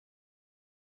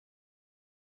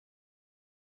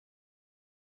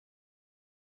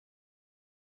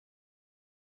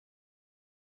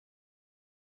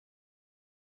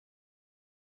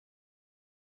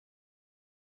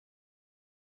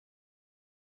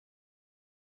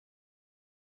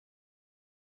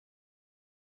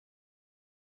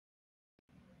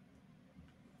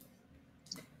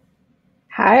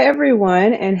Hi,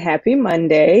 everyone, and happy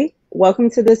Monday. Welcome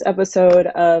to this episode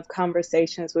of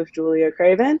Conversations with Julia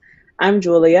Craven. I'm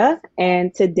Julia,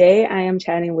 and today I am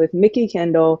chatting with Mikki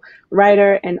Kendall,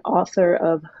 writer and author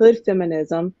of Hood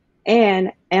Feminism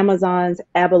and Amazon's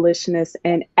abolitionist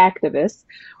and activist,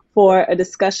 for a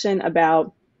discussion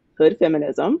about hood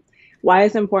feminism, why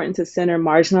it's important to center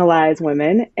marginalized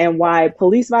women, and why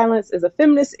police violence is a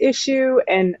feminist issue,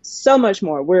 and so much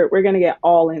more. We're going to get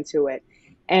all into it.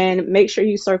 And make sure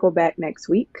you circle back next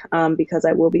week because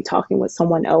I will be talking with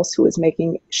someone else who is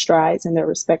making strides in their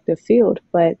respective field.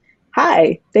 But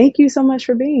hi, thank you so much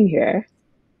for being here.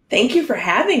 Thank you for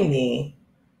having me.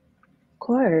 Of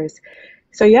course.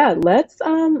 So yeah, let's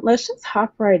just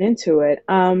hop right into it.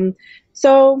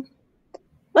 So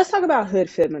let's talk about hood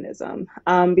feminism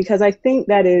because I think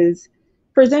that is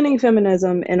presenting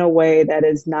feminism in a way that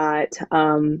is not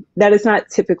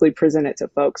typically presented to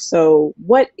folks. So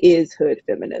what is hood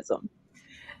feminism?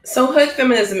 So, hood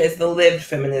feminism is the lived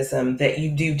feminism that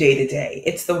you do day to day.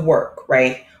 It's the work,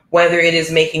 right? Whether it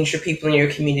is making sure people in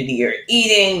your community are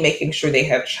eating, making sure they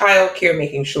have childcare,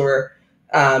 making sure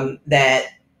that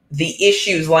the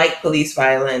issues like police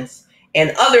violence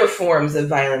and other forms of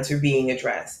violence are being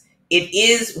addressed. It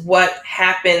is what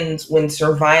happens when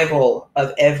survival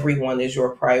of everyone is your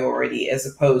priority, as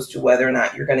opposed to whether or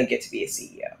not you're going to get to be a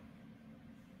CEO.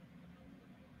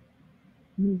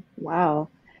 Wow.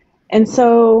 And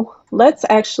so let's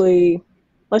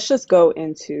just go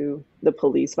into the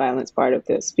police violence part of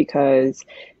this because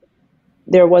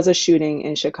there was a shooting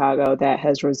in Chicago that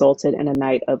has resulted in a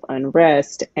night of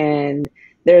unrest. And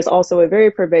there's also a very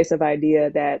pervasive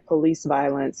idea that police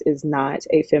violence is not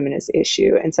a feminist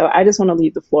issue. And so I just want to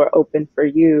leave the floor open for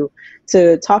you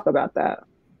to talk about that.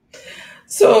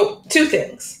 So, two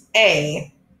things.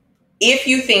 A, if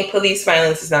you think police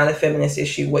violence is not a feminist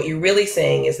issue, what you're really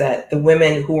saying is that the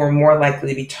women who are more likely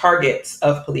to be targets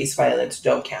of police violence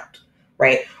don't count,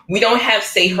 right? We don't have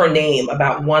say her name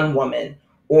about one woman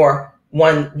or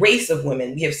one race of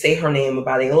women. We have say her name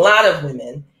about a lot of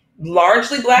women,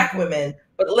 largely Black women.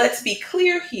 But let's be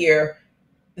clear here,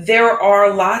 there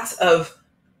are lots of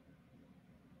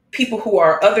people who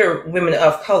are other women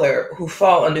of color who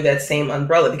fall under that same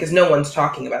umbrella because no one's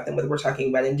talking about them, whether we're talking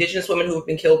about Indigenous women who have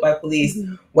been killed by police,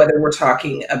 whether we're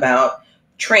talking about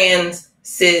trans,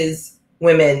 cis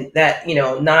women that,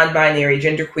 non-binary,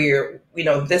 genderqueer,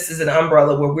 this is an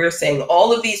umbrella where we're saying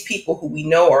all of these people who we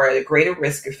know are at a greater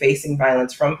risk of facing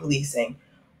violence from policing,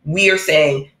 we are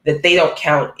saying that they don't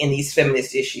count in these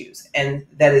feminist issues. And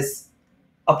that is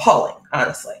appalling,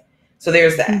 honestly. So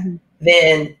there's that. Mm-hmm.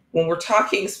 Then when we're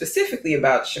talking specifically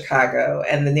about Chicago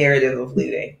and the narrative of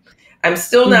looting, I'm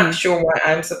still not sure why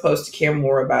I'm supposed to care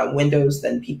more about windows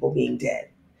than people being dead,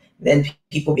 than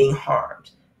people being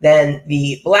harmed, than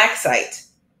the Black site,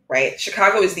 right?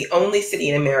 Chicago is the only city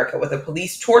in America with a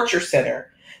police torture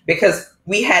center because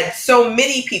we had so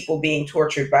many people being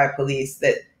tortured by police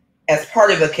that as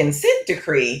part of a consent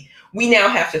decree, we now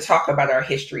have to talk about our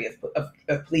history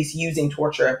of police using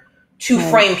torture to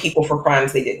frame people for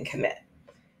crimes they didn't commit.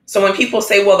 So when people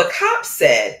say, well, the cops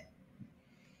said,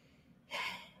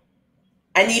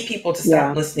 I need people to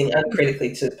stop listening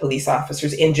uncritically to police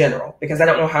officers in general, because I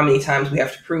don't know how many times we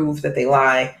have to prove that they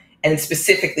lie. And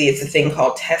specifically, it's a thing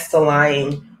called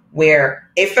test-a-lying, where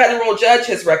a federal judge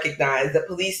has recognized that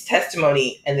police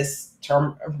testimony, and this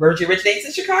term originates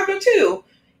in Chicago too,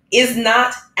 is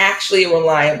not actually a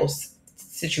reliable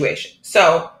situation.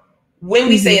 So when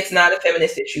we say it's not a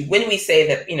feminist issue, when we say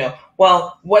that,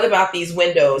 well, what about these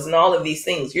windows and all of these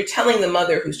things? You're telling the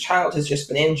mother whose child has just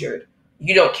been injured,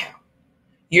 you don't count.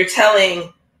 You're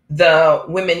telling the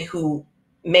women who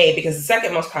may, because the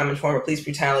second most common form of police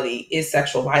brutality is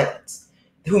sexual violence,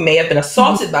 who may have been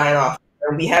assaulted by an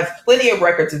officer. We have plenty of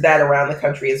records of that around the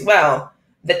country as well,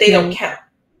 that they don't count.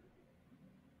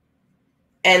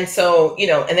 And so,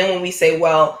 and then when we say,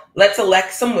 well, let's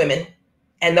elect some women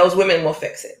and those women will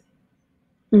fix it.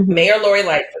 Mayor Lori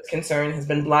Lightfoot's concern has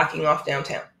been blocking off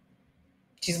downtown.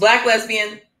 She's Black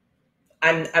lesbian.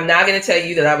 I'm not going to tell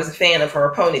you that I was a fan of her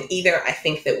opponent either. I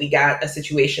think that we got a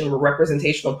situation where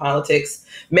representational politics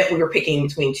meant we were picking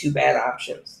between two bad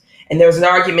options. And there was an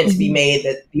argument to be made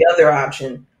that the other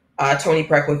option, Toni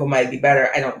Preckwinkle, might be better.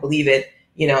 I don't believe it.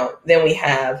 Then we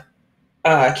have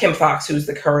Kim Foxx, who's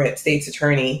the current state's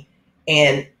attorney.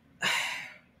 And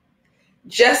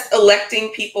just electing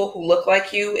people who look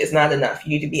like you is not enough.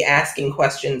 You need to be asking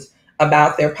questions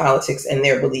about their politics and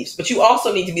their beliefs. But you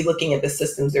also need to be looking at the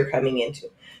systems they're coming into,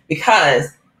 because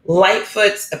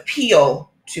Lightfoot's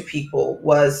appeal to people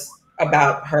was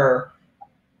about her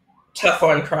tough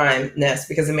on crime-ness,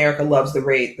 because America loves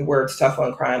the words tough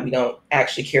on crime. We don't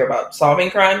actually care about solving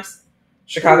crimes.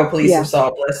 Chicago police Yeah. have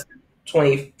solved less than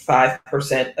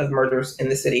 25% of murders in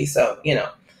the city. So,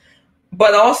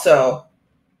 but also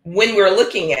when we're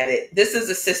looking at it, this is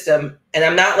a system, and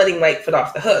I'm not letting Lightfoot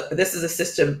off the hook, but this is a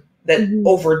system that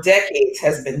over decades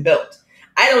has been built.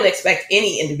 I don't expect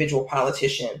any individual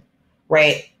politician,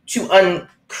 right, to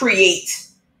uncreate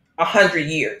 100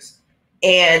 years.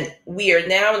 And we are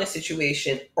now in a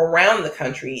situation around the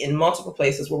country in multiple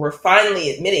places where we're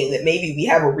finally admitting that maybe we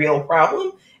have a real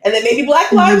problem and that maybe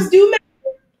Black lives do matter.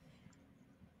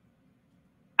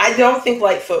 I don't think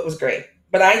Lightfoot was great,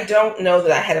 but I don't know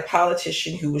that I had a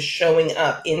politician who was showing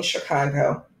up in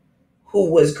Chicago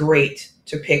who was great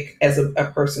to pick as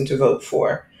a person to vote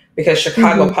for, because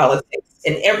Chicago politics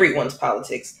and everyone's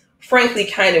politics, frankly,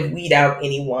 kind of weed out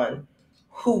anyone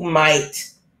who might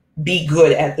be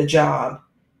good at the job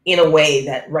in a way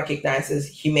that recognizes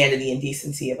humanity and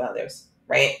decency of others,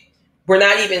 right? We're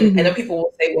not even, I know people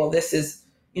will say, well, this is,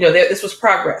 this was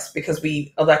progress because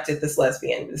we elected this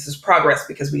lesbian. This is progress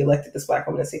because we elected this Black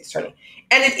woman as state's attorney.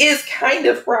 And it is kind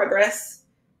of progress,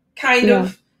 kind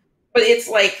of, but it's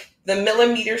like the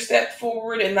millimeter step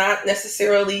forward and not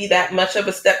necessarily that much of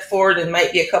a step forward, and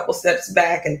might be a couple steps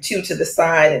back and 2 to the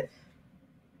side,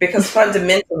 because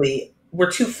fundamentally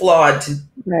we're too flawed to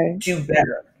do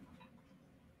better.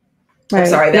 I'm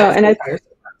sorry.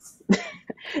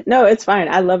 No, it's fine.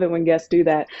 I love it when guests do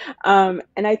that. And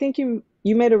I think you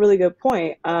made a really good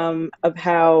point of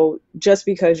how just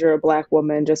because you're a Black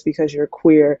woman, just because you're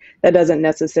queer, that doesn't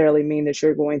necessarily mean that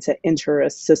you're going to enter a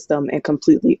system and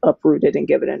completely uproot it and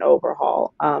give it an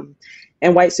overhaul.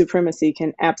 And white supremacy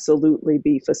can absolutely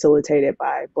be facilitated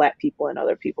by Black people and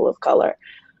other people of color.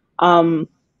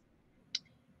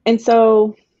 And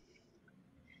so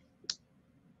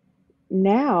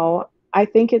now I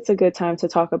think it's a good time to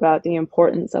talk about the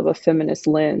importance of a feminist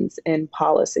lens in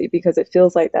policy, because it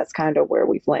feels like that's kind of where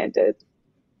we've landed.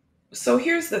 So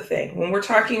here's the thing. When we're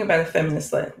talking about a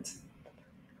feminist lens,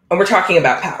 and we're talking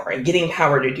about power and getting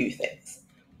power to do things,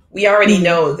 we already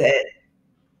know that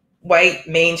white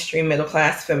mainstream middle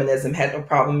class feminism had no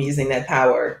problem using that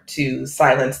power to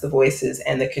silence the voices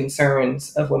and the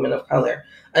concerns of women of color.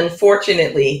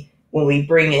 Unfortunately, when we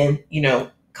bring in,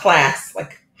 class,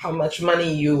 like how much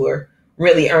money you are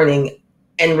really earning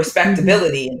and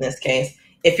respectability in this case,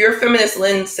 if your feminist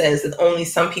lens says that only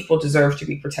some people deserve to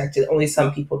be protected, only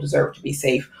some people deserve to be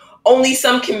safe, only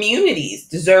some communities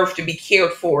deserve to be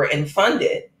cared for and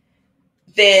funded,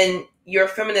 then your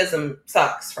feminism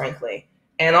sucks, frankly.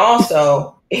 And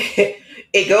also,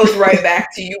 it goes right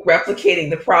back to you replicating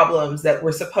the problems that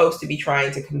we're supposed to be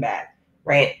trying to combat,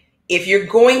 right? If you're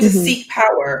going to seek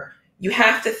power, you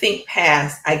have to think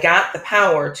past, I got the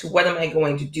power, to what am I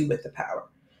going to do with the power?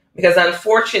 Because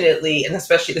unfortunately, and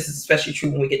especially this is especially true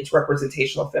when we get into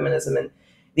representational feminism and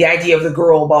the idea of the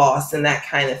girl boss and that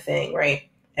kind of thing, right?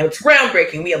 And it's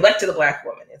groundbreaking. We elected a Black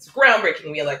woman. It's groundbreaking.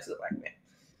 We elected a Black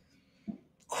man.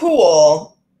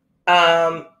 Cool.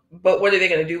 But what are they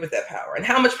going to do with that power? And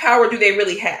how much power do they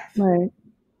really have?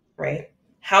 Right?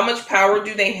 How much power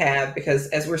do they have? Because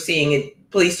as we're seeing in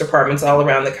police departments all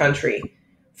around the country,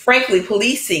 frankly,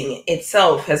 policing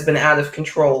itself has been out of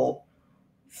control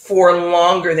for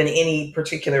longer than any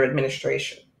particular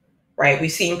administration, right?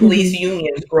 We've seen police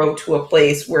unions grow to a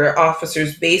place where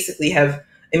officers basically have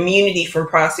immunity from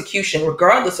prosecution,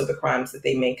 regardless of the crimes that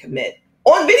they may commit,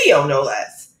 on video, no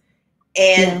less.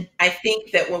 And I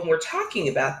think that when we're talking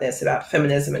about this, about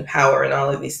feminism and power and all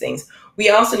of these things, we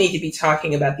also need to be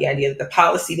talking about the idea that the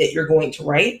policy that you're going to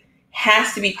write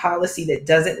has to be policy that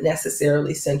doesn't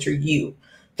necessarily center you,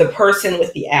 the person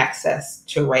with the access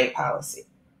to write policy.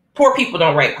 Poor people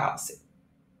don't write policy.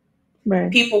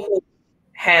 People who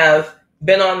have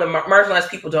been on the marginalized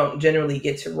people don't generally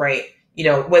get to write,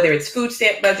 whether it's food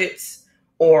stamp budgets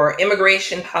or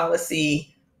immigration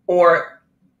policy or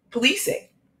policing.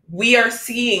 We are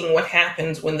seeing what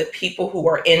happens when the people who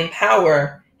are in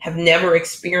power have never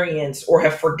experienced or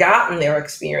have forgotten their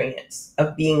experience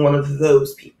of being one of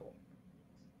those people.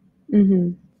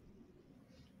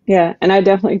 Yeah, and I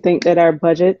definitely think that our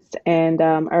budgets and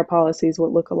our policies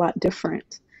would look a lot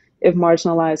different if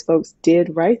marginalized folks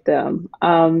did write them.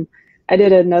 I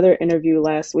did another interview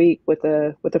last week with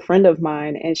a friend of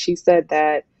mine, and she said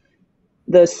that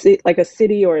a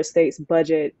city or a state's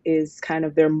budget is kind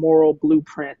of their moral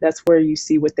blueprint. That's where you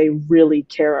see what they really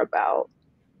care about.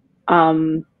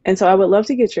 And so I would love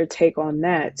to get your take on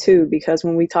that too, because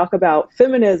when we talk about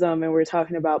feminism and we're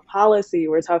talking about policy,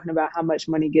 we're talking about how much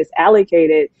money gets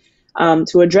allocated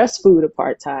to address food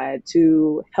apartheid,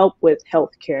 to help with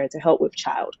healthcare, to help with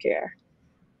childcare.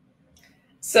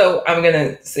 So I'm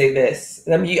gonna say this.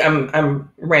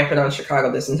 I'm ramping on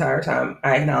Chicago this entire time.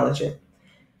 I acknowledge it.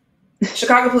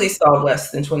 Chicago police solve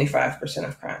less than 25%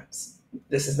 of crimes.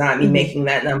 This is not me making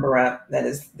that number up. That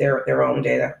is their own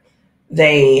data.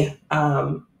 They,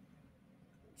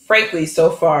 frankly, so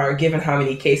far, given how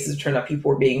many cases turn up,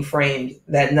 people are being framed,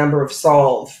 that number of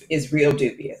solve is real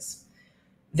dubious.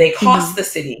 They cost the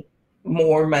city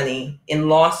more money in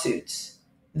lawsuits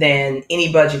than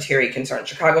any budgetary concern.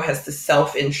 Chicago has to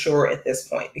self-insure at this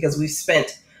point because we've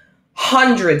spent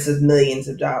hundreds of millions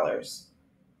of dollars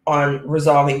on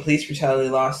resolving police brutality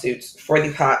lawsuits for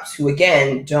the cops who,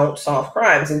 again, don't solve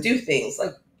crimes and do things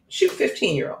like shoot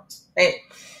 15-year-olds, right?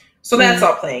 So that's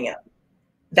all playing out.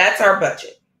 That's our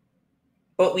budget.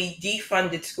 But we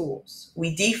defunded schools.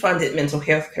 We defunded mental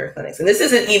health care clinics. And this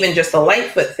isn't even just a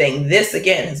Lightfoot thing. This,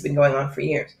 again, has been going on for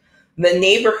years. The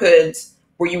neighborhoods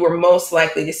where you were most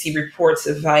likely to see reports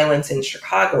of violence in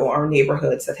Chicago are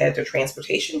neighborhoods that had their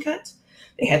transportation cut.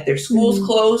 They had their schools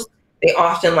closed. They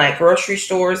often lack grocery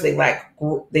stores. They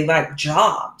lack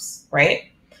jobs, right?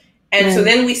 And so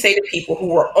then we say to people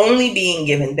who are only being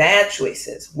given bad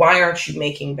choices, why aren't you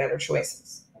making better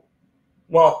choices?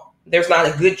 Well, there's not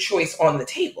a good choice on the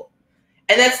table.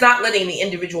 And that's not letting the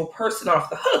individual person off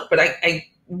the hook. But I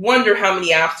wonder how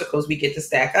many obstacles we get to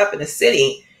stack up in a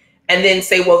city and then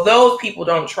say, well, those people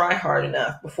don't try hard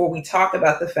enough, before we talk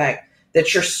about the fact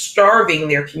that you're starving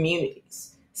their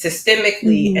communities.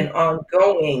 Systemically and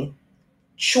ongoing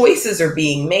choices are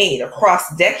being made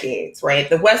across decades, right?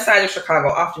 The west side of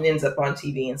Chicago often ends up on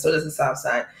TV, and so does the south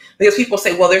side, because people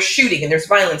say, well, there's shooting and there's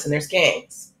violence and there's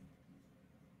gangs.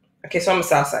 Okay, so I'm a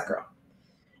south side girl.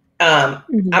 I'm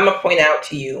going to point out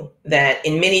to you that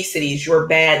in many cities, your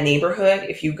bad neighborhood,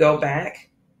 if you go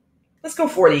back, let's go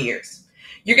 40 years,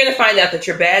 you're going to find out that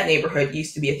your bad neighborhood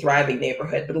used to be a thriving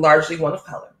neighborhood, but largely one of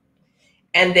color.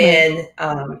 And then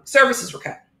services were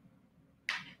cut.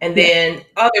 And then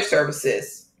other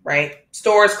services, right?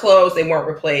 Stores closed, they weren't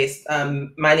replaced.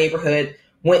 My neighborhood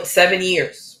went 7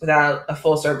 years without a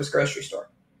full service grocery store,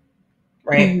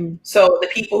 right? So the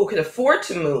people who could afford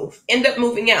to move end up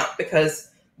moving out because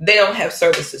they don't have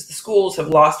services. The schools have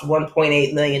lost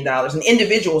 $1.8 million. An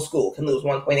individual school can lose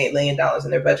 $1.8 million in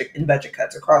their budget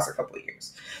cuts across a couple of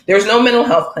years. There's no mental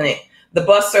health clinic. The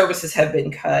bus services have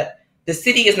been cut. The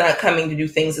city is not coming to do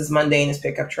things as mundane as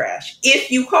pick up trash.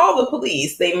 If you call the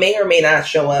police, they may or may not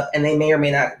show up, and they may or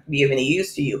may not be of any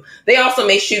use to you. They also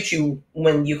may shoot you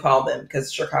when you call them,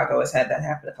 because Chicago has had that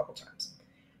happen a couple times.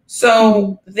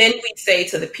 So then we say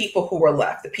to the people who were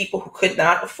left, the people who could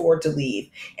not afford to leave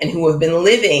and who have been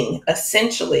living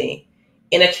essentially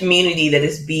in a community that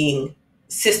is being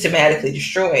systematically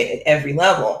destroyed at every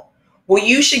level, well,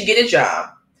 you should get a job.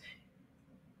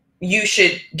 You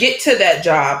should get to that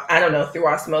job, I don't know, through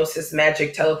osmosis,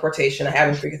 magic, teleportation. I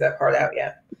haven't figured that part out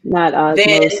yet. Not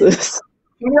osmosis.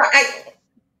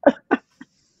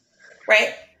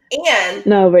 Right? And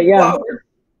no, but yeah.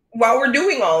 While we're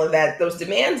doing all of that, those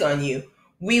demands on you,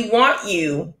 we want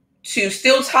you to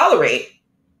still tolerate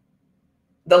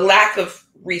the lack of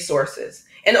resources.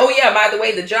 And oh yeah, by the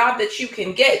way, the job that you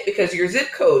can get because your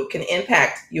zip code can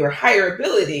impact your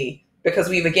hireability, because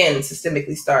we've, again,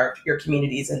 systemically starved your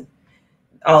communities and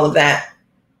all of that,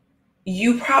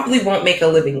 you probably won't make a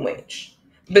living wage.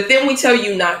 But then we tell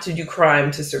you not to do crime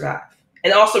to survive.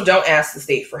 And also don't ask the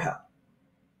state for help.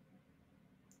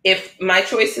 If my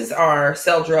choices are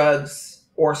sell drugs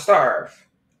or starve,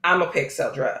 I'm going to pick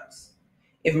sell drugs.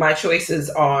 If my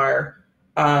choices are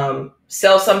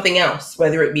sell something else,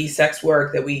 whether it be sex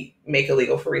work that we make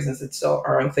illegal for reasons that still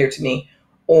are unclear to me,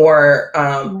 or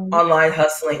online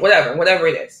hustling, whatever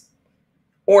it is,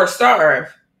 or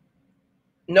starve,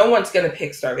 no one's going to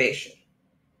pick starvation.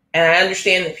 And I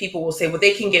understand that people will say, well,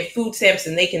 they can get food stamps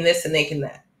and they can this and they can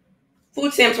that.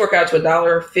 Food stamps work out to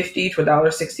 $1.50 to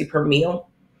 $1.60 per meal.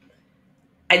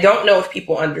 I don't know if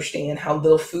people understand how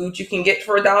little food you can get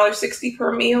for $1.60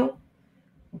 per meal.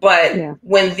 But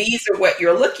when these are what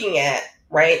you're looking at,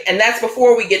 right? And that's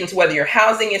before we get into whether your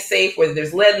housing is safe, whether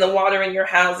there's lead in the water in your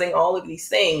housing, all of these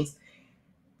things.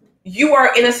 You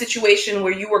are in a situation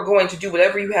where you are going to do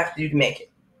whatever you have to do to make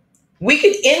it. We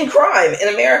could end crime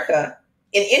in America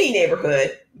in any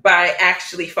neighborhood by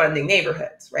actually funding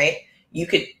neighborhoods, right? You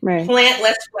could plant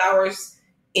less flowers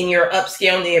in your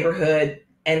upscale neighborhood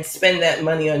and spend that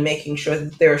money on making sure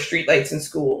that there are streetlights in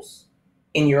schools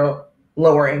in your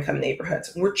lower income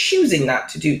neighborhoods. We're choosing not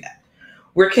to do that.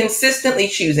 We're consistently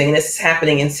choosing, and this is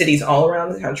happening in cities all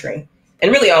around the country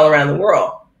and really all around the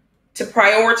world, to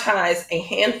prioritize a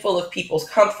handful of people's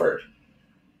comfort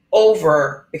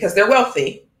over, because they're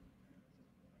wealthy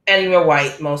and they're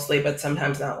white mostly, but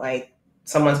sometimes not white,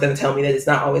 someone's going to tell me that it's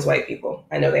not always white people.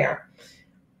 I know they are.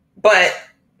 But,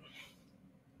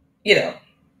 you know,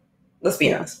 let's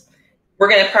be honest. We're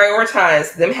going to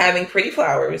prioritize them having pretty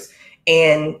flowers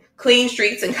and clean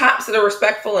streets and cops that are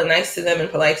respectful and nice to them and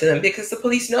polite to them, because the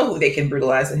police know who they can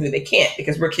brutalize and who they can't,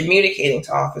 because we're communicating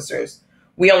to officers.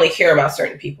 We only care about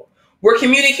certain people. We're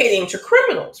communicating to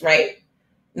criminals, right?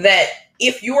 That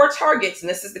if your targets, and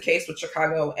this is the case with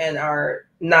Chicago and our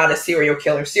not a serial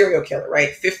killer,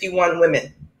 right? 51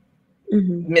 women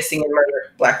missing and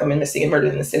murdered, Black women missing and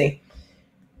murdered in the city.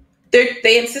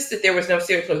 They insisted there was no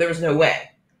serial killer. There was no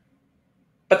way.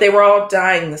 But they were all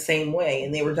dying the same way,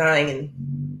 and they were dying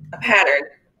in a pattern,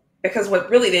 because what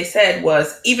really they said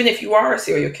was, even if you are a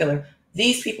serial killer,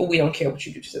 these people, we don't care what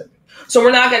you do to them. So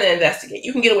we're not going to investigate.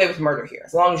 You can get away with murder here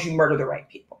as long as you murder the right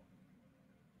people.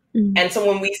 And so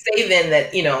when we say then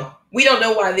that, you know, we don't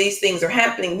know why these things are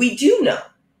happening, we do know.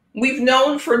 We've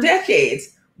known for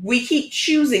decades. We keep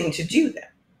choosing to do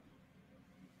that.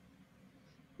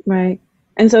 Right.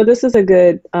 And so this is a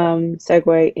good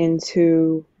segue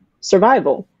into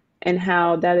survival, and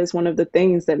how that is one of the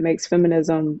things that makes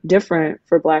feminism different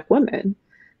for Black women.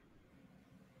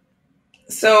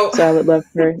 So I would love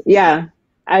for,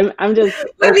 I'm just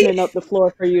opening up the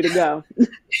floor for you to go.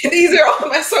 These are all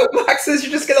my soapboxes.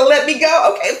 You're just going to let me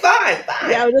go? Okay, fine.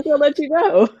 Yeah, I'm just going to let you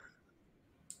go.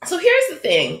 So here's the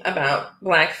thing about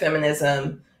Black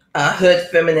feminism, hood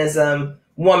feminism,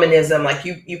 womanism, like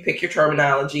you pick your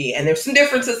terminology, and there's some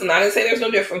differences. I'm not going to say there's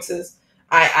no differences.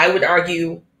 I would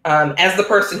argue, as the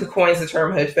person who coins the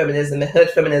term hood feminism, that hood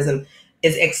feminism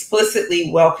is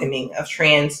explicitly welcoming of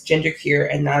trans,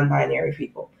 genderqueer, and non-binary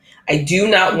people. I do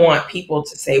not want people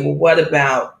to say, well, what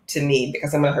about to me?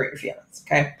 Because I'm going to hurt your feelings,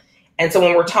 okay? And so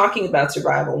when we're talking about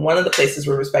survival, one of the places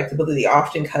where respectability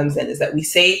often comes in is that we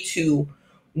say to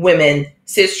women,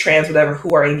 cis, trans, whatever,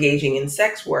 who are engaging in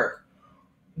sex work,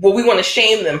 well, we want to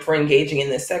shame them for engaging in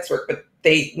this sex work, but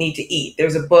they need to eat.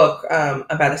 There's a book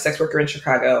about a sex worker in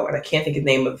Chicago, and I can't think of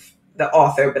the name of the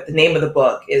author, but the name of the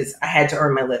book is I Had to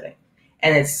Earn My Living.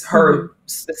 And it's her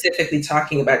specifically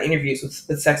talking about interviews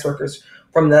with sex workers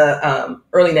from the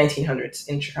early 1900s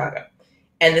in Chicago.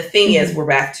 And the thing is, we're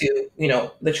back to, you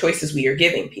know, the choices we are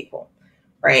giving people,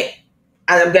 right?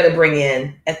 And I'm going to bring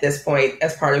in, at this point,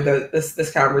 as part of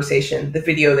this conversation, the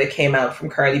video that came out from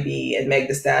Cardi B and Meg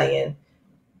Thee Stallion.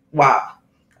 Wow.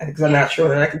 Because I'm not sure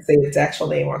that I can say its actual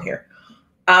name on here.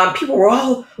 People were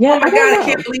all, oh my God, I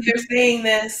can't believe they're saying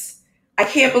this. I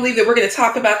can't believe that we're going to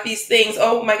talk about these things.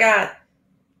 Oh my God.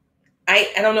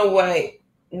 I don't know why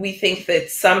we think that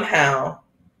somehow,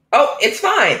 oh, it's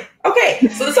fine. Okay,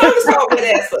 so the song is called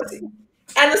Wet Ass Pussy.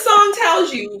 And the song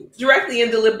tells you directly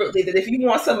and deliberately that if you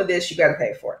want some of this, you got to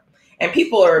pay for it. And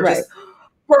people are just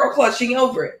pearl clutching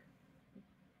over it.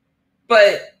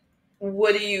 But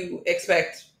what do you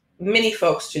expect many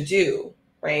folks to do,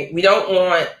 right? We don't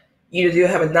want you to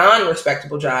have a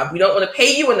non-respectable job. We don't want to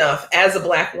pay you enough as a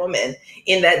Black woman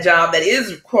in that job that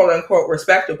is quote unquote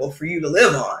respectable for you to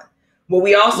live on. But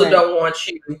we also don't want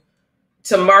you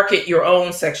to market your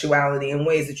own sexuality in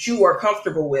ways that you are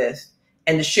comfortable with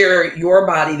and to share your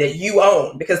body that you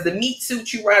own, because the meat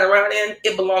suit you ride around in,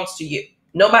 it belongs to you.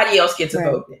 Nobody else gets a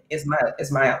vote in it,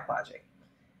 is my logic.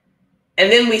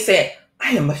 And then we say,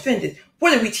 I am offended.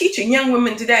 What are we teaching young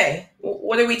women today?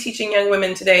 What are we teaching young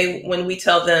women today when we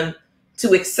tell them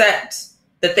to accept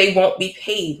that they won't be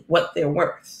paid what they're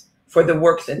worth for the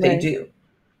work that they do?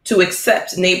 To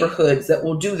accept neighborhoods that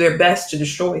will do their best to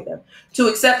destroy them, to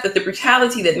accept that the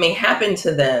brutality that may happen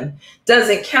to them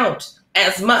doesn't count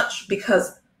as much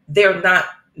because they're not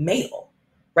male,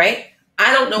 right?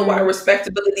 I don't know why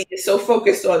respectability is so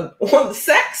focused on the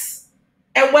sex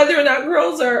and whether or not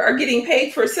girls are getting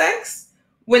paid for sex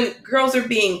when girls are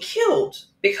being killed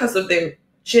because of their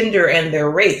gender and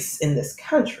their race in this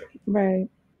country. Right.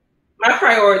 My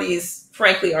priorities,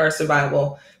 frankly, are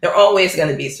survival. They're always going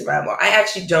to be survival. I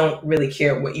actually don't really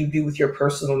care what you do with your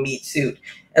personal meat suit,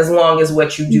 as long as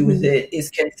what you do with it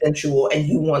is consensual and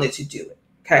you wanted to do it.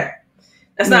 Okay.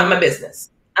 That's not my business.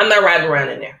 I'm not riding around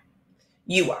in there.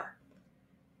 You are.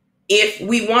 If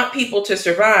we want people to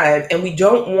survive and we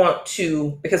don't want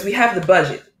to, because we have the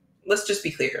budget, let's just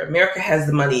be clear. America has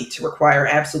the money to require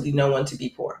absolutely no one to be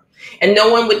poor. And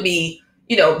no one would be,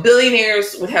 you know,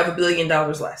 billionaires would have $1 billion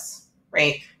less,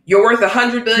 right? You're worth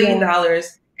 $100 billion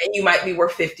and you might be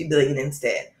worth $50 billion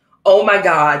instead. Oh my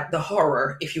God, the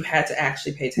horror if you had to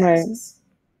actually pay taxes.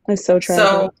 That's so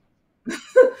tragic.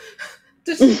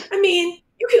 So, I mean,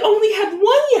 you can only have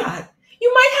one yacht.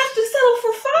 You might have to settle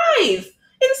for 5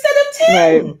 instead of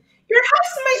 10. Your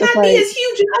house might not be as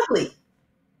huge and ugly.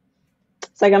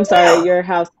 It's like, I'm sorry, Well, your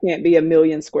house can't be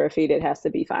 1,000,000 square feet. It has to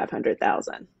be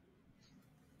 500,000.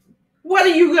 what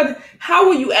are you gonna? How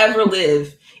will you ever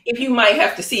live if you might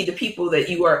have to see the people that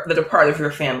are part of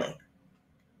your family?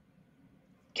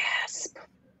 Gasp.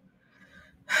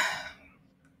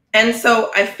 And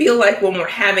so I feel like when we're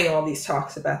having all these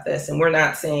talks about this, and we're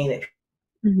not saying that.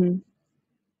 Mm-hmm.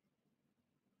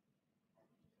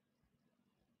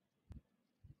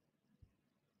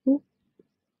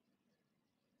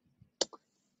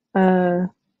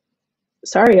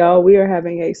 Sorry, y'all. We are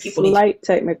having a People need to. slight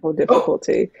technical Oh,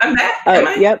 difficulty. I'm back. Am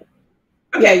I? Yep.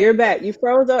 Yeah, Okay. you're back. You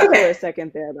froze up for Okay. a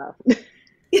second there, though.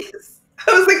 Yes.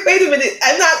 I was like, wait a minute.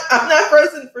 I'm not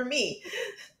frozen for me.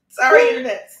 Sorry,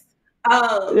 internet.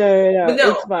 No, But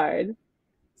no. it's fine.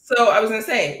 So I was gonna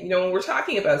say, when we're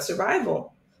talking about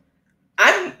survival,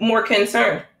 I'm more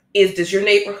concerned does your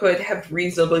neighborhood have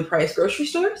reasonably priced grocery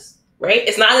stores? Right?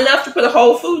 It's not enough to put a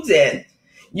Whole Foods in.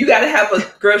 You got to have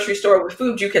a grocery store with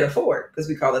food you can afford, because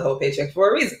we call it whole paycheck for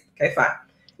a reason. Okay, fine.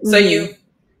 So Mm-hmm.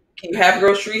 you have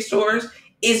grocery stores.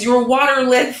 Is your water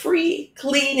lead free,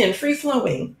 clean, and free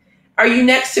flowing? Are you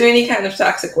next to any kind of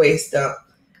toxic waste dump?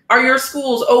 Are your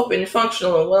schools open,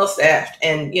 functional, and well staffed,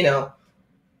 and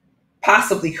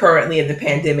possibly currently in the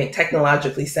pandemic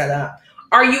technologically set up?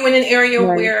 Are you in an area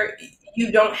Right. where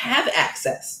you don't have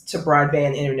access to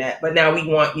broadband internet, but now we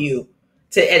want you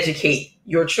to educate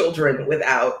your children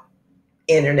without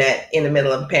internet in the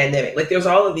middle of a pandemic? Like, there's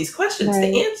all of these questions to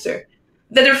Right. answer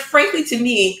that are, frankly, to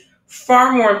me,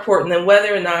 far more important than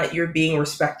whether or not you're being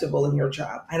respectable in your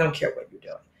job. I don't care what you're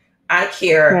doing. I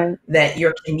care Right. that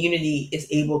your community is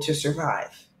able to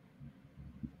survive.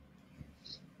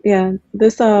 Yeah.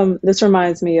 This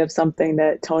reminds me of something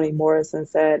that Toni Morrison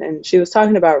said, and she was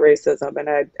talking about racism, and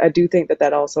I do think that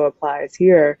that also applies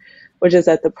here, which is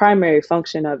that the primary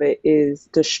function of it is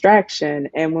distraction.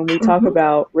 And when we talk Mm-hmm.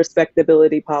 about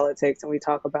respectability politics and we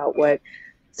talk about what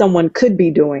someone could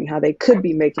be doing, how they could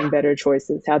be making better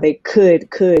choices, how they could,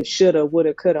 shoulda,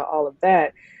 woulda, coulda, all of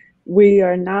that, we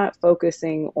are not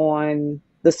focusing on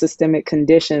the systemic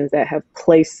conditions that have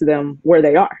placed them where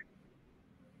they are.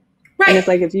 And Right. it's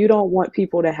like, if you don't want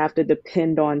people to have to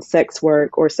depend on sex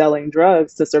work or selling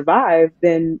drugs to survive,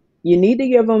 then you need to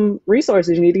give them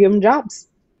resources, you need to give them jobs.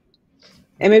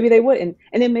 And maybe they wouldn't.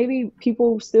 And then maybe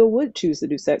people still would choose to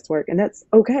do sex work, and that's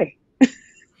okay.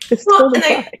 It's Well, totally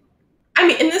and fine. I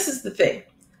mean, and this is the thing.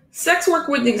 Sex work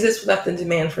wouldn't exist without the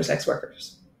demand for sex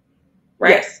workers,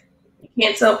 right? Yes. You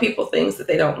can't sell people things that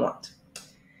they don't want.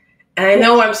 And I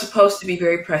know Yes. I'm supposed to be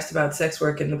very pressed about sex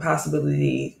work and the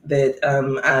possibility that,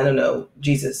 I don't know,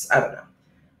 Jesus, I don't know.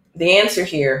 The answer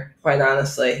here, quite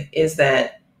honestly, is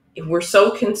that if we're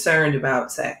so concerned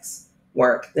about sex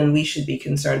work, then we should be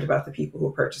concerned about the people who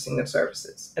are purchasing their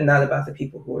services and not about the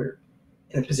people who are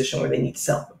in a position where they need to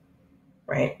sell them,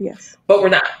 right? Yes. But we're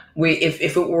not. If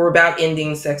it were about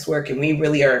ending sex work and we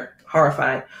really are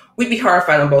horrified, we'd be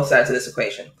horrified on both sides of this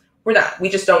equation. We're not. We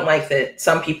just don't like that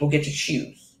some people get to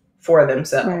choose for Right.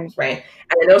 themselves, right?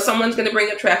 And I know someone's going to bring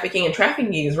up trafficking, and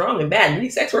trafficking is wrong and bad. And any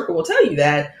sex worker will tell you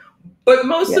that. But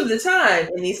most of the Yes. time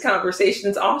in these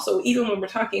conversations, also, even when we're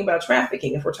talking about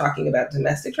trafficking, if we're talking about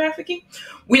domestic trafficking,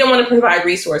 we don't want to provide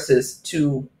resources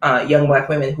to young Black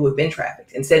women who have been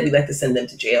trafficked. Instead, we like to send them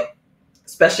to jail,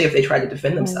 especially if they try to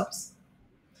defend Right. themselves.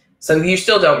 So you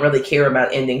still don't really care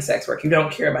about ending sex work. You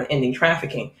don't care about ending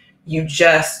trafficking. You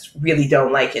just really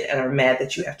don't like it and are mad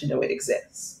that you have to know it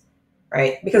exists,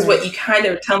 right? Because Right. what you kind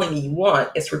of are telling me you want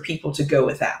is for people to go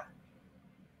without,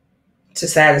 to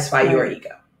satisfy your Right. ego.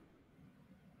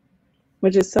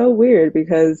 Which is so weird,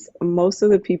 because most of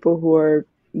the people who are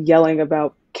yelling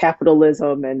about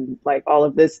capitalism and like all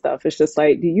of this stuff, it's just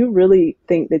like, do you really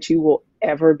think that you will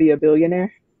ever be a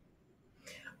billionaire?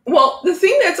 Well, the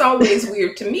thing that's always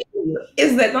weird to me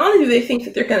is that not only do they think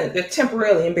that they're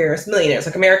temporarily embarrassed millionaires,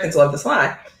 like Americans love this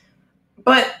lie,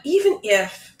 but even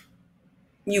if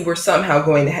you were somehow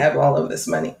going to have all of this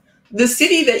money, the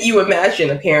city that you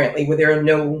imagine, apparently, where there are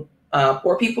no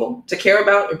poor people to care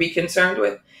about or be concerned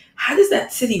with, how does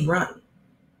that city run?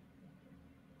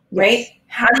 Right? Yes.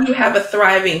 How do you have a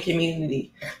thriving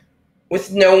community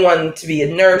with no one to be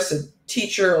a nurse, a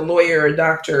teacher, a lawyer, a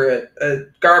doctor, a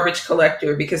garbage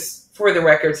collector? Because, for the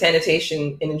record,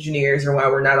 sanitation engineers are why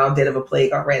we're not all dead of a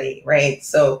plague already, right?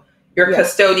 So your Yes.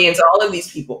 custodians, all of these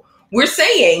people. We're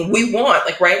saying we want,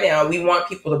 like right now, we want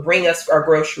people to bring us our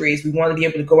groceries. We want to be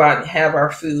able to go out and have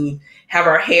our food, have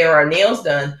our hair, our nails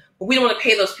done, but we don't want to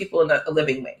pay those people a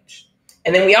living wage.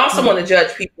 And then we also Right. want to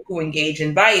judge people who engage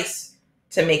in vice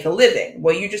to make a living.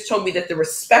 Well, you just told me that the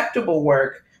respectable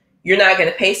work, you're not going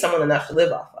to pay someone enough to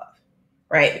live off of,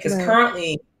 right? Because Right.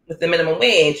 currently, with the minimum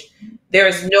wage, there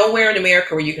is nowhere in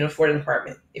America where you can afford an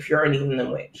apartment if you're earning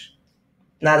minimum wage.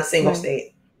 Not a single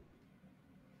state.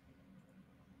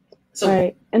 So,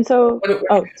 right. And so,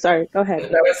 sorry, go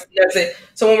ahead. That's it.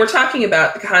 So when we're talking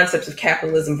about the concepts of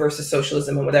capitalism versus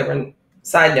socialism and whatever, and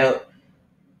side note,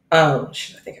 I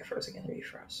think I froze again. Or you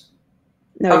froze?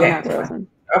 No, okay, you're not frozen.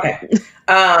 Okay.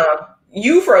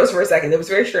 You froze for a second. It was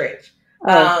very strange.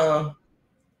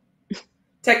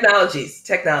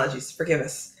 Technologies, forgive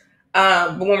us.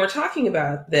 But when we're talking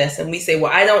about this and we say,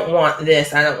 well, I don't want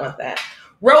this, I don't want that.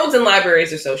 Roads and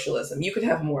libraries are socialism. You could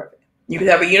have more of it. You could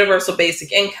have a universal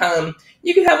basic income.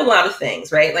 You could have a lot of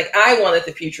things, right? Like I wanted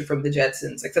the future from the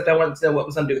Jetsons, except I wanted to know what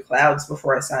was under the clouds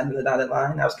before I signed on the dotted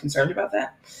line. I was concerned about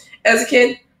that as a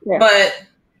kid. Yeah.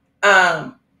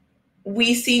 But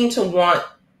we seem to want,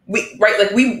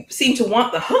 we seem to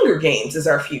want the Hunger Games as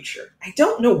our future. I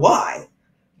don't know why.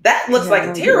 That looks like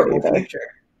a terrible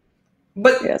future.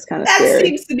 But yeah, that scary.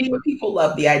 Seems to be what people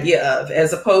love the idea of,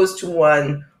 as opposed to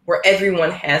one where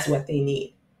everyone has what they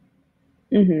need.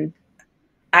 Mm-hmm.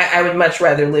 I would much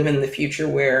rather live in the future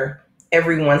where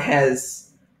everyone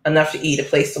has enough to eat, a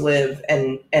place to live,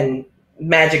 and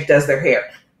magic does their hair.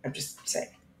 I'm just saying.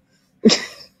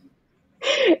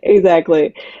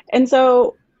 Exactly. And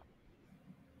so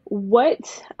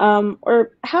what,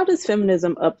 or how does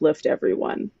feminism uplift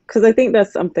everyone? Because I think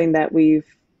that's something that we've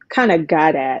kind of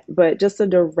got at, but just a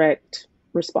direct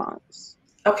response.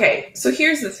 Okay, so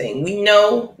here's the thing. We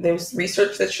know there's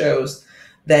research that shows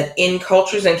that in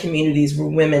cultures and communities where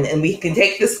women, and we can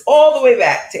take this all the way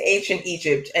back to ancient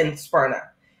Egypt and Sparta,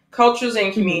 cultures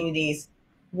and communities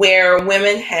where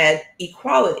women had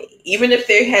equality, even if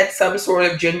they had some sort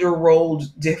of gender role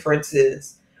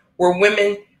differences, where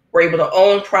women were able to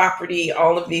own property,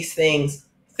 all of these things.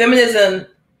 Feminism,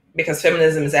 because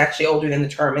feminism is actually older than the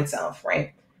term itself,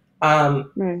 right?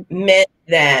 Meant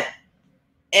that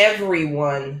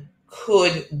everyone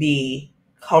could be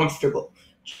comfortable.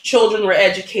 Children were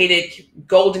educated,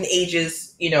 golden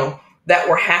ages, that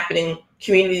were happening.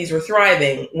 Communities were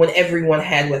thriving when everyone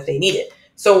had what they needed.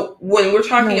 So when we're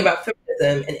talking about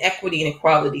feminism and equity and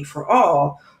equality for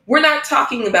all, we're not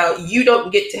talking about you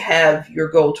don't get to have your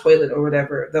gold toilet or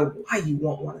whatever. Why you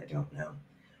want one, I don't know.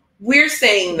 We're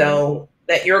saying, though,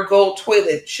 that your gold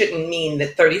toilet shouldn't mean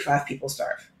that 35 people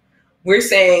starve. We're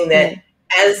saying that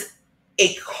as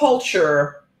a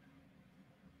culture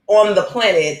on the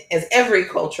planet, as every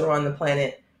culture on the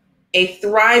planet, a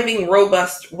thriving,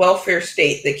 robust welfare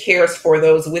state that cares for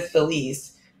those with the least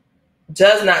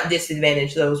does not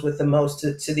disadvantage those with the most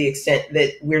to the extent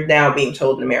that we're now being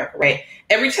told in America, right?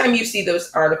 Every time you see those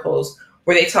articles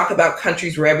where they talk about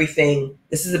countries where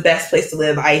this is the best place to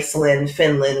live, Iceland,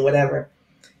 Finland, whatever,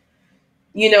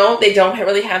 they don't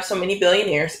really have so many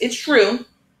billionaires. It's true.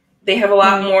 They have a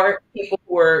lot more people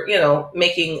who are,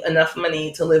 making enough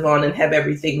money to live on and have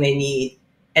everything they need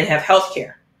and have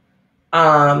healthcare.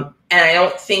 And I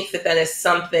don't think that is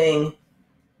something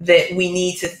that we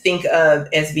need to think of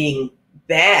as being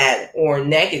bad or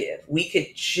negative. We could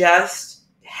just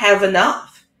have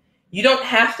enough. You don't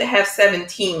have to have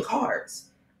 17 cars.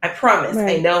 I promise.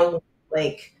 Right. I know,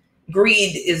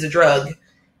 greed is a drug.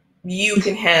 You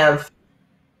can have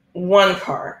one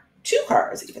car, 2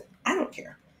 cars even. I don't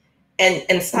care.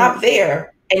 And stop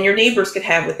there, and your neighbors could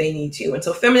have what they need too. And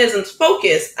so feminism's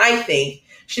focus, I think,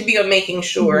 should be on making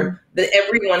sure that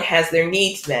everyone has their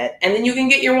needs met, and then you can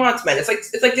get your wants met. It's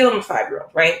like dealing with a 5-year-old,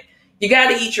 right? You got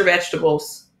to eat your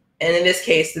vegetables, and in this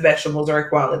case, the vegetables are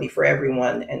equality for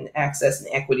everyone and access and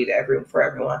equity to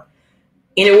everyone,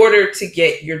 in order to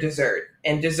get your dessert.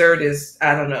 And dessert is,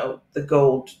 I don't know, the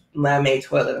gold lame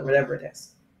toilet or whatever it is.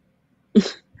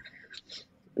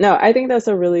 No, I think that's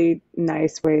a really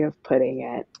nice way of putting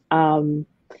it. And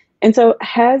so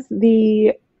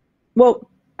actually,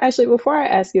 before I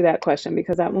ask you that question,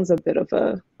 because that one's a bit of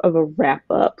a wrap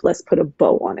up, let's put a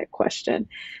bow on it question.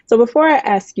 So before I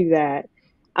ask you that,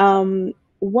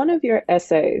 one of your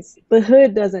essays, "The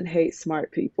Hood Doesn't Hate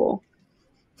Smart People."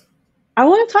 I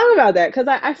want to talk about that because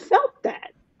I felt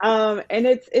that. And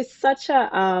it's such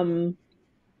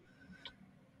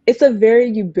it's a very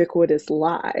ubiquitous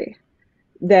lie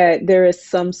that there is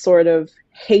some sort of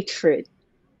hatred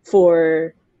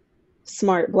for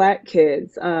smart Black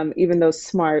kids, even though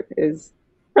smart is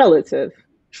relative,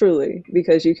 truly,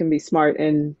 because you can be smart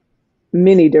in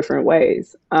many different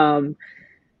ways.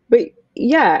 But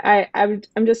yeah, I'm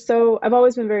just I've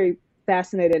always been very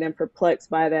fascinated and perplexed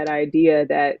by that idea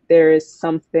that there is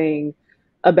something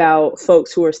about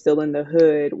folks who are still in the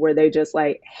hood where they just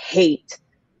hate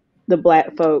the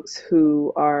Black folks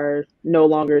who are no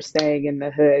longer staying in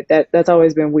the hood. That's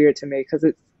always been weird to me because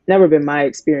it's never been my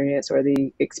experience or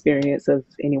the experience of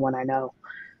anyone I know.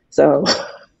 So,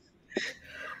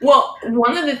 Well,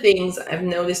 one of the things I've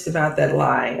noticed about that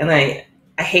lie, and I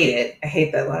hate it. I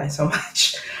hate that lie so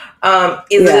much. Is that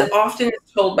yeah, it often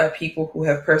is told by people who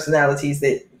have personalities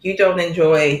that you don't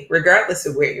enjoy, regardless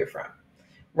of where you're from,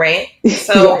 right?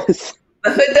 So yes,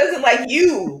 the hood doesn't like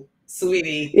you,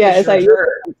 sweetie, yeah. because It's you're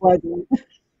like you're dirt. unpleasant.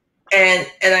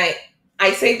 And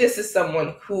I say this as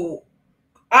someone who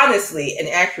honestly and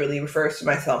accurately refers to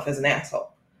myself as an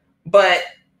asshole, but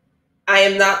I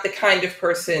am not the kind of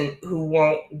person who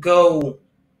won't go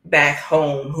back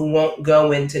home, who won't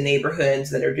go into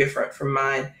neighborhoods that are different from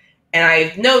mine. And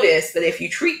I've noticed that if you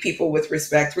treat people with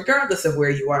respect, regardless of where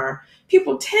you are,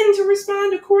 people tend to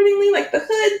respond accordingly. Like the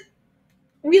hood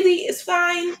really is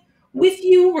fine with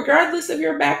you, regardless of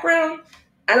your background.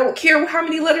 I don't care how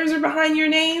many letters are behind your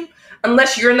name,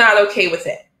 unless you're not okay with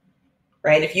it,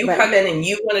 right? If you Right. come in and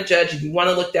you want to judge, if you want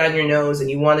to look down your nose and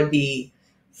you want to be,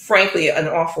 frankly, an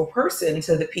awful person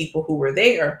to the people who were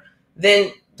there,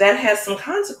 then that has some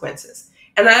consequences.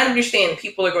 And I understand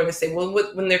people are going to say, well,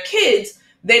 when they're kids,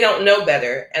 they don't know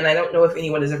better. And I don't know if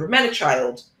anyone has ever met a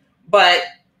child, but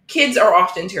kids are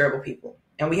often terrible people.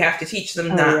 And we have to teach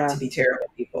them Oh not yeah. to be terrible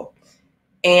people.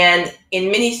 And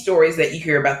in many stories that you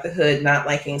hear about the hood not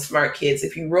liking smart kids,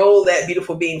 if you roll that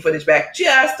beautiful bean footage back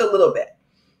just a little bit,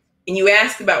 and you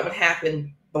ask about what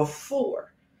happened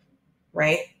before,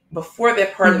 right? Before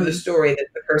that part of the story, that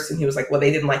the person who was like, well,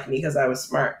 they didn't like me because I was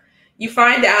smart. You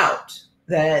find out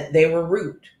that they were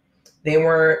rude. They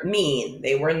were mean.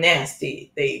 They were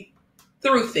nasty. They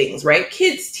threw things, right?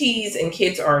 Kids tease and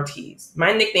kids are teased.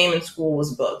 My nickname in school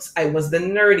was Books. I was the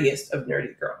nerdiest of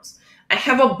nerdy girls. I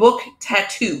have a book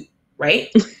tattoo,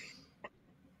 right?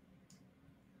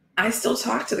 I still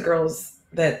talk to the girls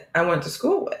that I went to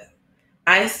school with.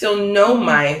 I still know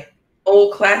my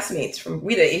old classmates from,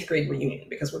 we did 8th grade reunion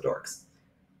because we're dorks.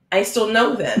 I still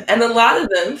know them. And a lot of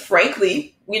them,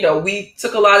 frankly, we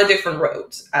took a lot of different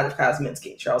roads out of Charles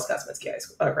Kosminski High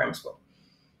School, Grammar School.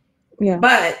 Yeah.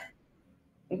 But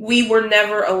we were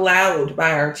never allowed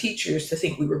by our teachers to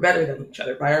think we were better than each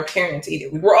other, by our parents either.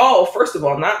 We were all, first of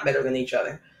all, not better than each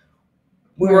other.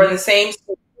 We were in the same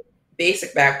school,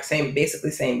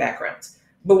 basically same backgrounds.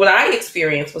 But what I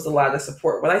experienced was a lot of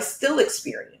support. What I still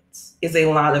experience is a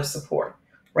lot of support,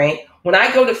 right? When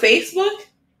I go to Facebook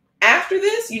after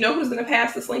this, you know who's going to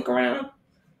pass this link around?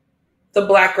 The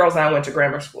Black girls I went to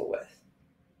grammar school with.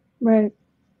 Right.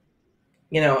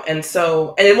 And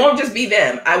it won't just be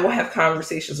them. I will have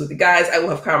conversations with the guys. I will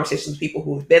have conversations with people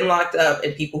who have been locked up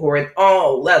and people who are at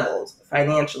all levels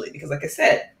financially, because like I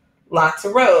said, lots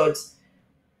of roads.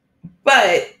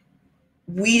 But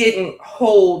we didn't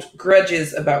hold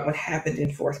grudges about what happened in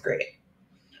 4th grade.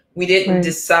 We didn't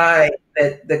decide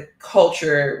that the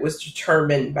culture was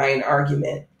determined by an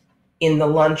argument in the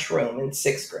lunchroom in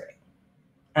 6th grade.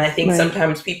 And I think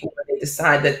sometimes people, when they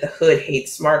decide that the hood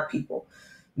hates smart people,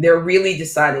 they're really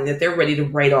deciding that they're ready to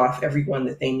write off everyone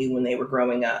that they knew when they were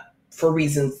growing up for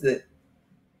reasons that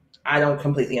I don't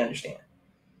completely understand.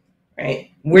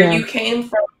 Right? Where you came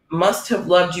from must have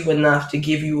loved you enough to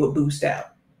give you a boost out.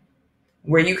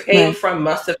 Where you came from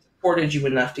must have supported you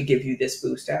enough to give you this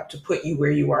boost out, to put you where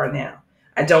you are now.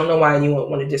 I don't know why anyone would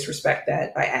want to disrespect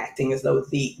that by acting as though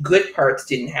the good parts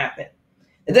didn't happen.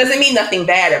 It doesn't mean nothing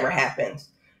bad ever happens.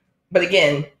 But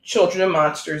again, children are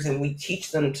monsters, and we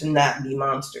teach them to not be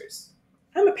monsters.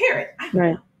 I'm a parent. I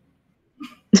don't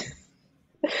know.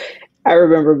 I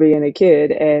remember being a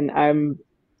kid, and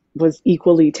was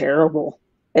equally terrible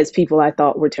as people I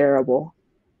thought were terrible.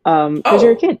 Because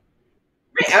you're a kid.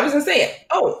 Right, I was gonna say it.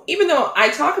 Oh, even though I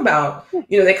talk about,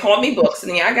 they called me Books,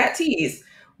 and I got teased,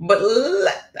 but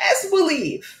let's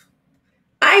believe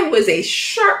I was a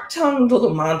sharp-tongued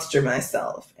little monster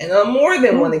myself, and on more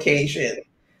than one occasion,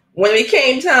 when it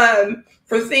came time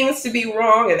for things to be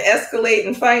wrong and escalate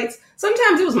in fights,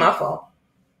 sometimes it was my fault.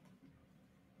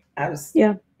 It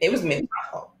was my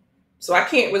fault. So I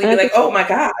can't really be like, oh my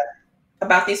God,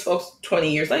 about these folks 20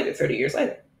 years later, 30 years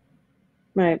later.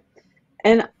 Right.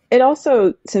 And it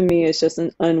also, to me, is just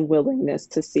an unwillingness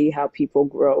to see how people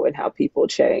grow and how people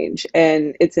change.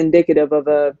 And it's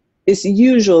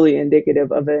usually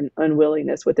indicative of an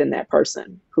unwillingness within that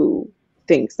person who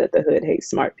thinks that the hood hates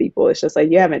smart people. It's just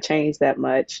like, you haven't changed that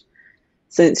much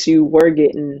since you were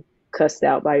getting cussed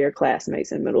out by your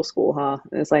classmates in middle school, huh?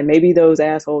 And it's like, maybe those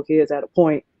asshole kids at a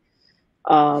point.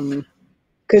 Because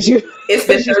it's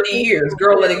been 30 years,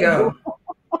 girl, let it go.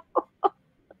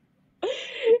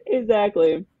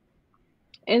 Exactly.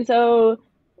 And so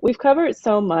we've covered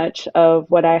so much of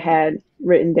what I had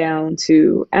written down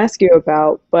to ask you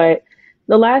about, but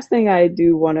the last thing I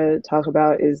do want to talk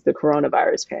about is the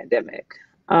coronavirus pandemic.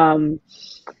 Um,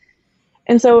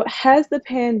 and so, has the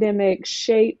pandemic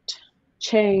shaped,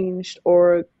 changed,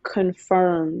 or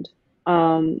confirmed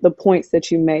the points that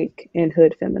you make in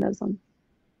Hood Feminism?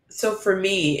 So for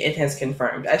me, it has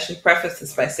confirmed. I should preface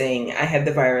this by saying I had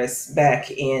the virus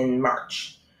back in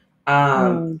March.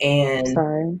 Oh, And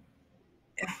sorry.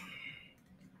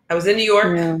 I was in New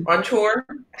York Yeah, on tour.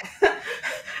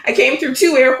 I came through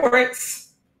two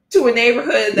airports to a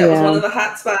neighborhood that was one yeah, of the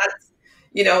hot spots.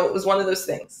 It was one of those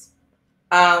things.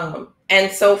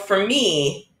 And so for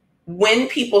me, when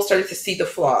people started to see the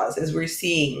flaws, as we're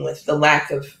seeing with the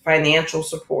lack of financial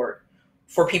support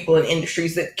for people in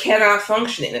industries that cannot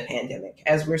function in a pandemic,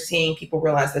 as we're seeing people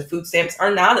realize that food stamps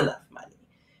are not enough money,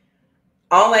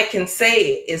 all I can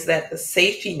say is that the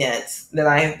safety nets that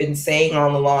I have been saying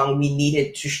all along we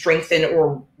needed to strengthen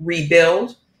or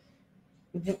rebuild,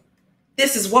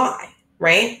 this is why,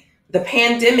 right? The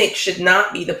pandemic should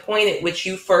not be the point at which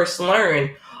you first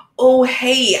learn, oh,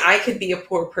 hey, I could be a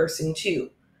poor person too.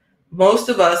 Most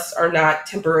of us are not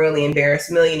temporarily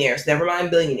embarrassed millionaires, never mind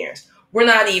billionaires. We're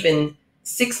not even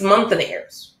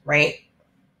 6-monthionaires, right?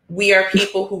 We are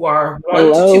people who are 1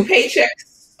 to 2 hello.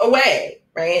 paychecks away,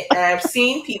 right? And I've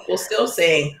seen people still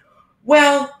saying,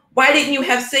 well, why didn't you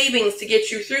have savings to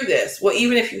get you through this? Well,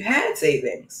 even if you had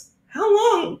savings, how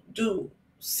long do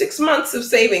 6 months of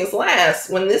savings last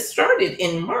when this started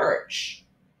in March,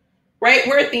 right?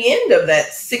 We're at the end of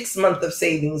that 6 month of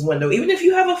savings window. Even if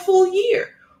you have a full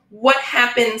year, what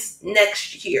happens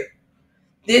next year?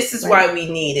 This is Right. why we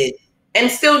needed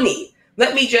and still need.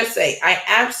 Let me just say, I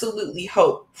absolutely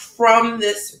hope from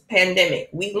this pandemic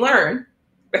we learn,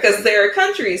 because there are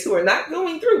countries who are not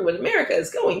going through what America is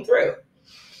going through.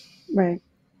 Right.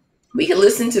 We could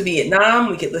listen to Vietnam,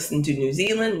 we could listen to New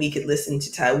Zealand, we could listen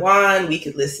to Taiwan, we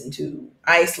could listen to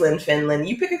Iceland, Finland.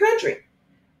 You pick a country.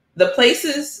 The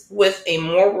places with a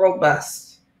more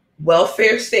robust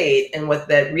welfare state, and what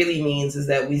that really means is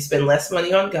that we spend less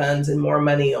money on guns and more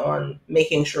money on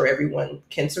making sure everyone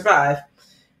can survive.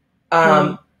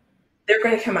 Right. They're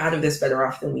going to come out of this better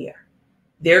off than we are.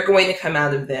 They're going to come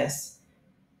out of this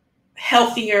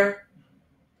healthier,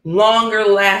 longer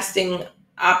lasting,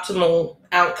 optimal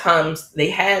outcomes. They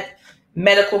had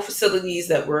medical facilities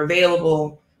that were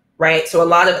available, right? So a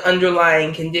lot of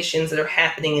underlying conditions that are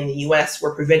happening in the US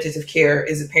where preventative care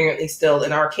is apparently still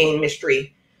an arcane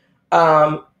mystery,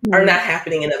 are Right. not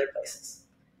happening in other places.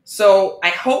 So I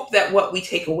hope that what we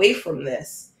take away from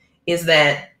this is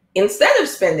that instead of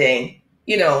spending,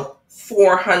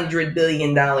 $400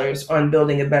 billion on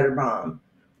building a better bomb,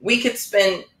 we could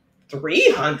spend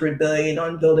 300 billion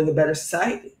on building a better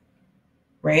society,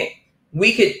 right?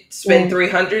 We could spend Right.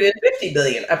 350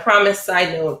 billion. I promise,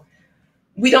 side note,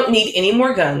 we don't need any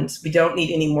more guns. We don't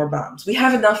need any more bombs. We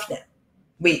have enough now.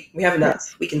 We have enough.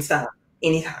 Yes. We can stop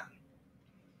anytime.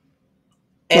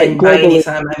 Like And by globally,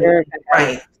 anytime I mean, America has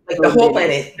right, like the whole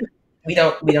eliminated. planet.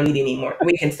 We don't need any more.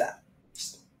 We can stop.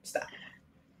 Just stop.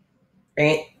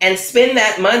 Right? And spend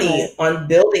that Right. money on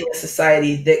building a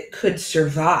society that could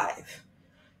survive,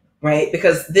 right?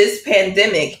 Because this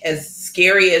pandemic, as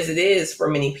scary as it is for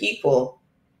many people,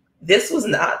 this was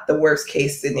not the worst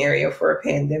case scenario for a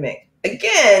pandemic.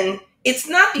 Again, it's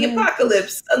not the Right.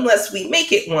 apocalypse unless we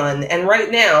make it one. And right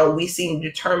now, we seem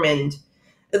determined,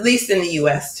 at least in the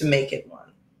US, to make it one.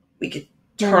 We could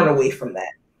turn Right. away from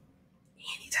that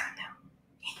anytime now.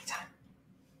 Anytime.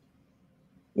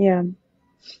 Yeah.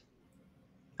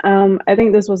 I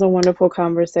think this was a wonderful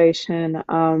conversation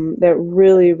that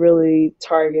really, really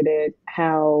targeted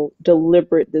how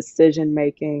deliberate decision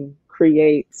making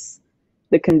creates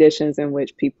the conditions in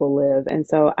which people live. And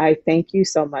so I thank you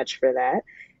so much for that.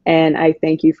 And I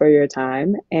thank you for your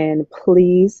time. And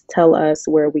please tell us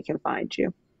where we can find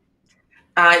you.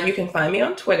 You can find me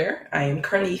on Twitter. I am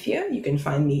Carnethia. You can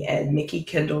find me at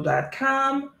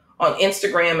mickikendall.com. On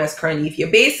Instagram as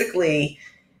Carnethia. Basically,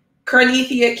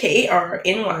 Carnethia,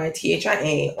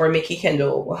 Karnythia, or Mikki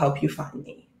Kendall will help you find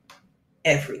me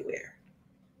everywhere.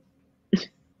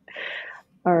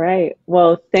 All right.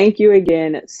 Well, thank you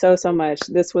again so, so much.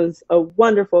 This was a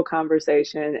wonderful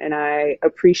conversation, and I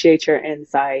appreciate your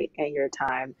insight and your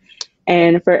time.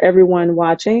 And for everyone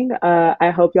watching,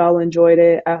 I hope y'all enjoyed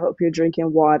it. I hope you're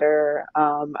drinking water.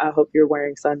 I hope you're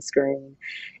wearing sunscreen.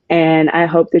 And I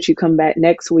hope that you come back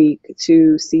next week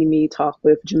to see me talk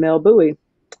with Jamel Bowie.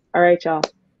 All right, y'all.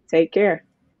 Take care.